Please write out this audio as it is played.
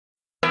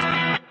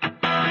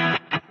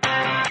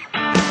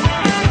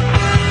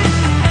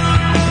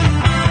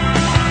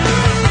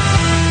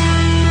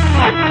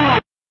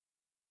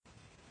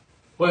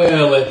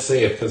Well, let's see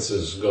if this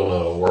is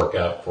going to work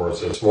out for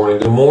us this morning.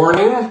 Good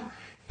morning.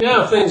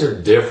 Yeah, things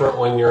are different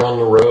when you're on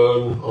the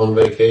road, on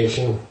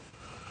vacation.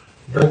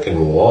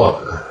 Drinking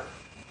water.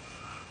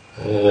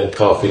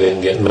 Coffee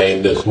didn't get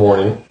made this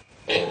morning.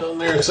 Hang on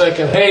there a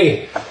second.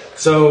 Hey,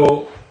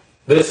 so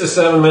this is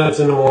 7 Minutes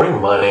in the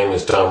Morning. My name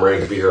is Thom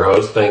Rigsby, your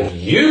host. Thank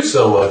you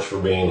so much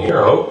for being here.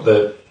 I hope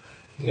that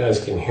you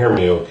guys can hear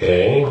me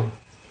okay.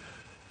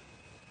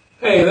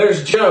 Hey,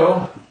 there's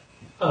Joe.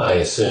 I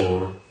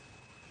assume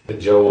that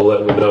Joe will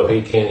let me know if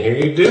he can't hear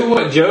you. Do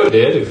what Joe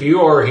did. If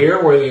you are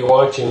here, whether you're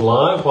watching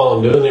live while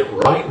I'm doing it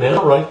right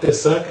now, right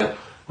this second,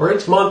 or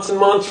it's months and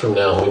months from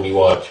now when you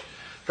watch,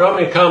 drop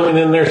me a comment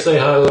in there, say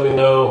hi, let me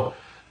know,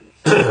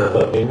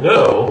 that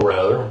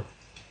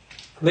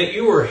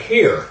you were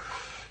here.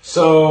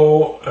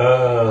 So,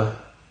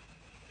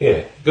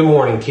 yeah, good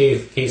morning,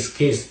 Keith.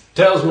 Keith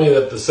tells me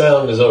that the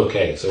sound is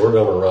okay, so we're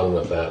going to run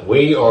with that.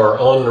 We are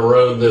on the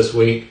road this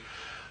week,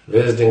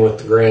 visiting with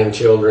the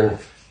grandchildren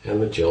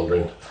and the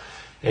children.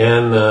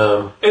 And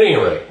at any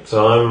rate,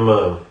 so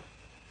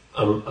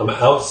I'm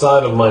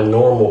outside of my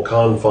normal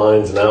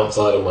confines and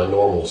outside of my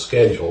normal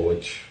schedule,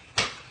 which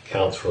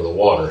counts for the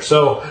water.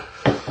 So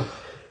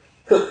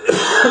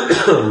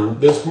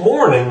this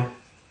morning,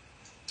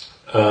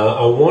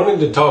 I wanted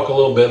to talk a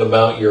little bit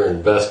about your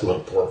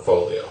investment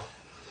portfolio.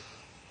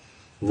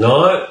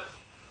 Not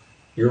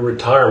your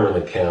retirement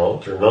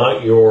account, or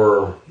not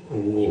your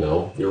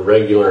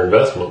regular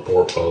investment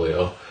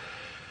portfolio,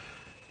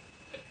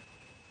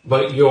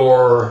 but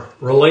your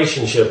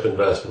relationship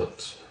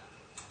investments.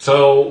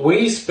 So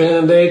we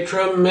spend a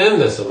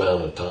tremendous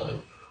amount of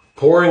time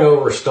poring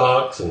over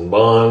stocks and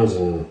bonds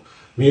and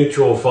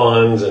mutual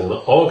funds and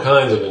all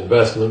kinds of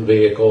investment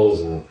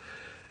vehicles and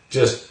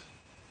just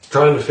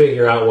trying to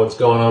figure out what's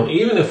going on.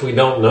 Even if we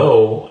don't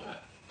know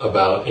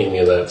about any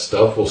of that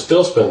stuff, we'll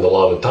still spend a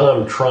lot of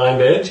time trying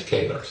to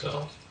educate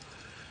ourselves.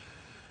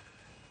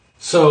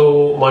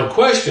 So my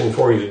question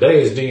for you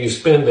today is, do you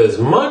spend as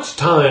much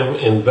time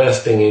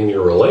investing in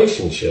your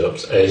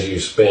relationships as you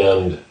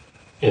spend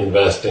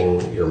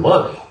investing your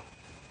money?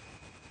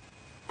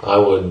 I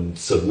would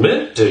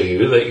submit to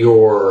you that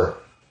your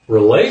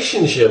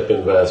relationship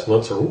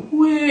investments are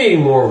way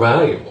more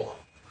valuable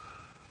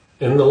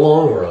in the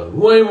long run,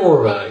 way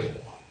more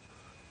valuable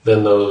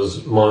than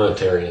those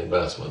monetary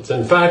investments.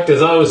 In fact,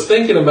 as I was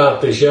thinking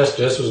about this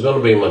yesterday, this was going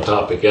to be my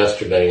topic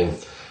yesterday,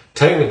 and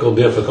technical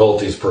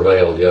difficulties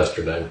prevailed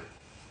yesterday.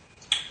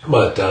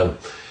 But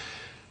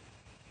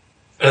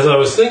as I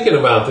was thinking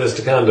about this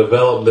to kind of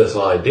develop this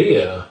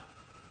idea,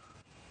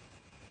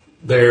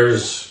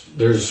 there's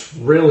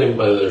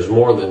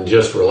more than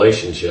just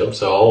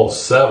relationships. All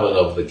 7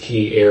 of the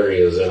key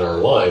areas in our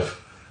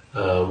life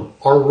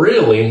are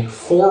really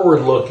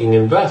forward-looking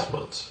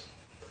investments,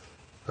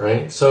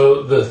 right?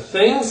 So the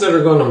things that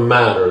are going to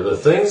matter, the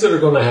things that are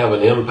going to have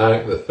an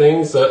impact, the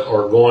things that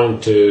are going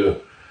to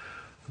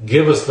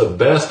give us the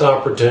best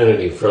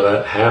opportunity for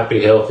that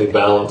happy, healthy,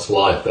 balanced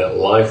life, that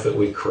life that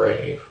we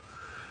crave,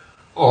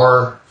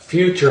 are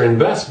future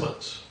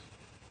investments.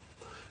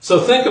 So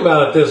think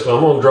about it this way.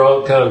 I'm going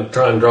to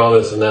try and draw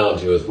this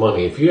analogy with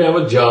money. If you have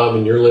a job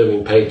and you're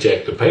living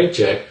paycheck to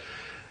paycheck,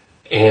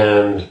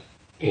 and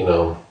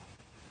you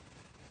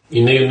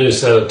need a new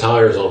set of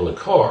tires on the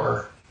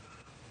car,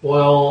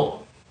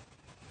 well,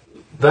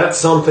 that's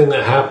something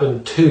that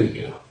happened to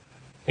you.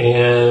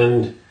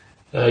 And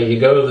you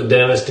go to the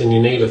dentist and you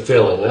need a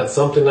filling. That's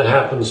something that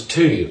happens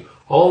to you.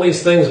 All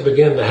these things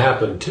begin to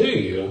happen to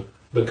you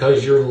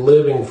because you're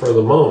living for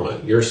the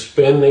moment. You're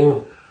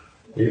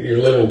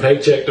living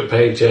paycheck to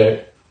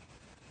paycheck,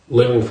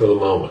 living for the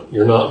moment.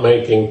 You're not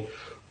making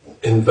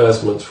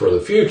investments for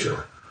the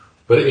future.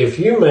 But if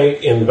you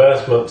make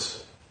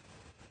investments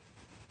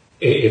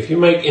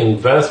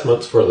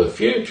for the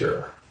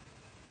future,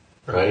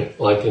 right?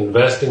 Like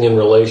investing in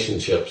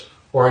relationships,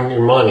 or in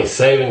your money,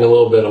 saving a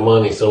little bit of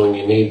money so when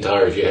you need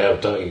tires, you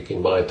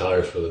can buy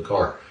tires for the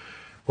car.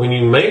 When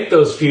you make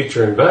those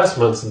future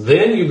investments,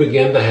 then you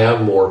begin to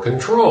have more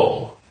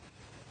control,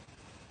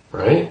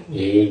 right?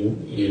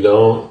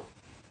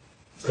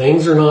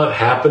 Things are not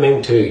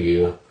happening to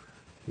you.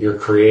 You're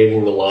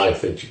creating the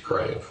life that you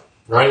crave,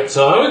 right?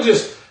 So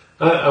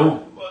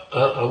I'm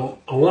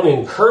going to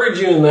encourage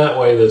you in that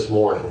way this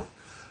morning.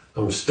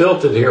 I'm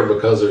stilted here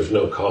because there's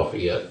no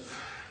coffee yet.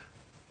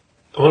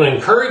 I want to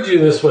encourage you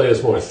this way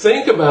this morning.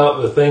 Think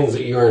about the things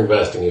that you're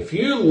investing. If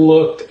you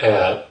looked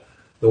at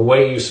the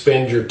way you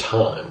spend your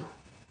time,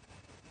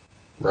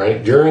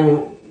 right,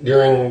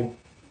 during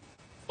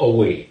a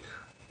week,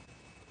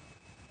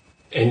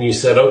 and you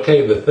said,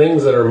 okay, the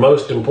things that are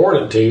most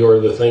important to you are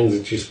the things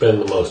that you spend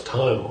the most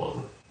time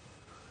on.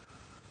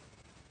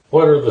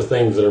 What are the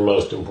things that are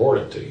most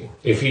important to you?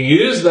 If you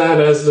use that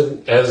as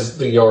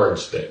the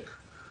yardstick,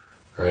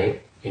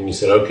 right? And you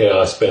said, okay,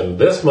 I spend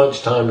this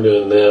much time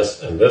doing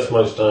this and this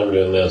much time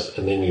doing this,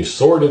 and then you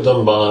sorted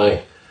them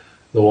by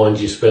the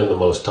ones you spend the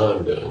most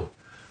time doing.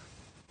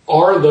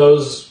 Are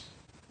those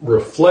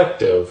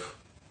reflective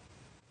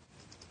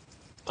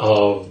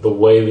of the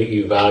way that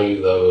you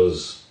value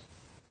those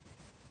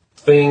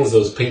things,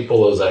 those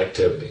people, those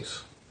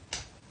activities.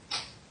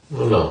 I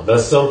don't know.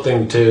 That's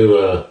something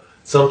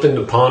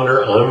to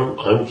ponder.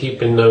 I'm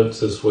keeping notes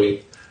this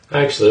week.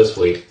 Actually, this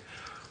week.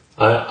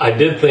 I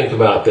did think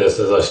about this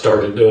as I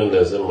started doing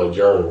this in my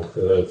journal.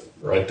 It's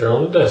right there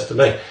on the desk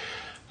today.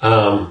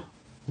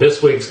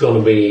 This week's going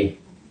to be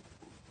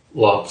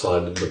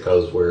lopsided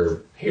because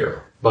we're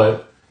here.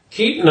 But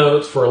keep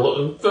notes for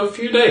a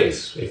few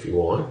days if you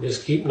want.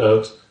 Just keep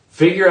notes.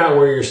 Figure out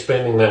where you're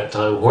spending that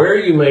time. Where are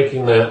you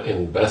making that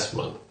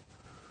investment?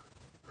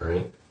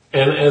 Right?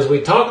 And as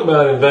we talk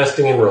about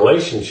investing in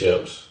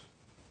relationships,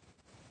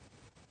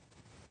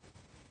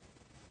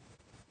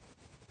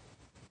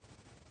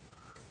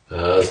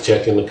 let's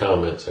check in the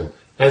comments.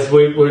 As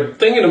we're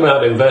thinking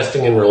about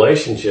investing in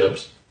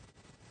relationships,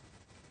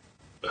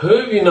 who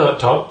have you not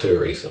talked to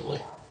recently?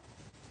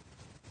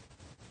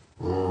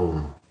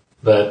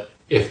 That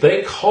if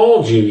they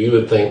called you, you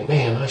would think,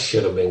 man, I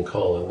should have been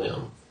calling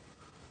them.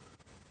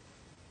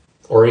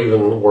 Or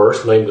even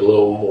worse, maybe a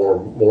little more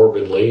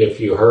morbidly, if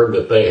you heard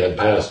that they had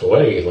passed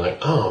away, you're like,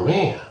 oh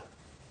man.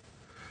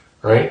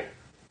 Right?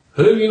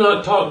 Who have you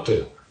not talked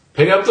to?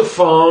 Pick up the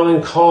phone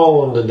and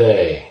call them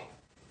today.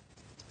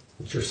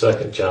 It's your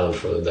second challenge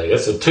for the day.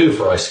 It's a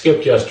twofer. I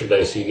skipped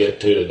yesterday, so you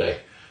get two today.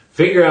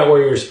 Figure out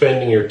where you're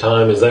spending your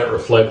time. Is that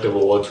reflective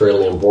of what's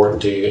really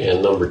important to you?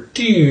 And number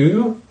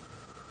two,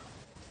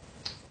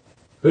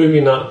 who have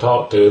you not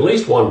talked to? At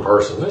least one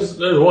person.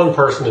 There's one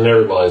person in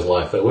everybody's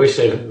life. I wish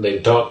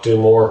they'd talk to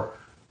more.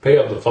 Pick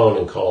up the phone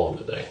and call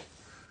them today.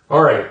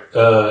 All right,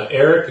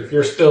 Eric, if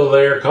you're still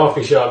there,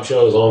 Coffee Shop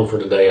Show is on for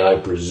today, I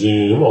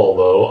presume,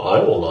 although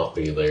I will not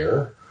be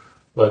there.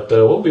 But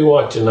we'll be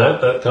watching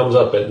that. That comes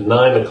up at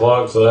 9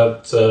 o'clock, so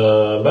that's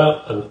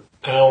about an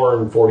hour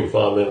and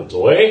 45 minutes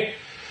away.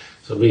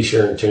 So be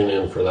sure and tune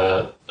in for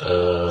that.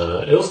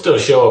 It'll still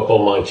show up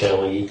on my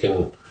channel. You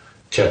can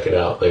check it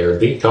out there.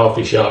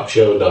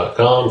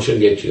 TheCoffeeShopShow.com should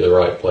get you the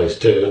right place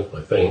too,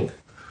 I think.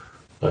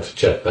 I'll have to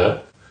check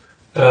that.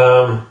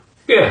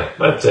 Yeah,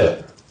 that's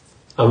it.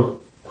 I'm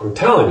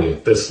telling you,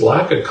 this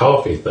lack of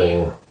coffee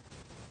thing,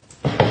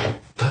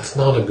 that's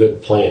not a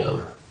good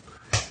plan.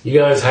 You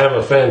guys have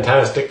a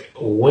fantastic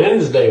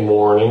Wednesday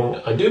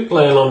morning. I do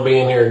plan on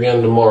being here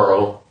again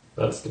tomorrow.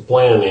 That's the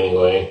plan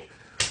anyway.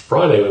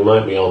 Friday we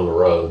might be on the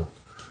road.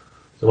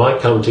 So I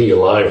might come to you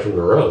live from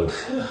the road.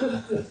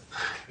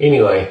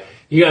 Anyway,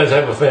 you guys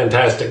have a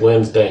fantastic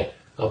Wednesday.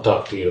 I'll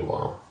talk to you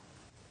tomorrow.